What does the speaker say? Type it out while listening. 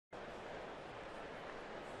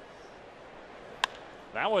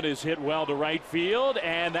That one is hit well to right field,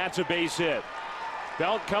 and that's a base hit.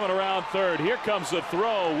 Belt coming around third. Here comes the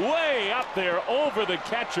throw, way up there over the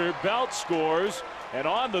catcher. Belt scores, and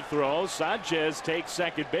on the throw, Sanchez takes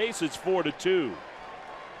second base. It's 4-2.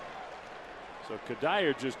 So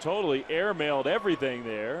Kadire just totally airmailed everything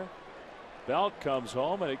there. Belt comes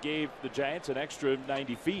home, and it gave the Giants an extra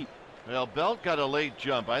 90 feet. Well, Belt got a late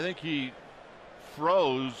jump. I think he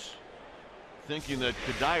froze, thinking that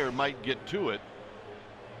Kadire might get to it.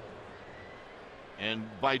 And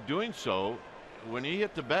by doing so, when he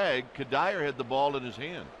hit the bag, Kadire had the ball in his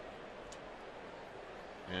hand.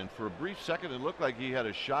 And for a brief second, it looked like he had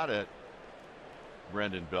a shot at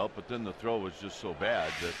Brandon Belt, but then the throw was just so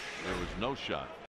bad that there was no shot.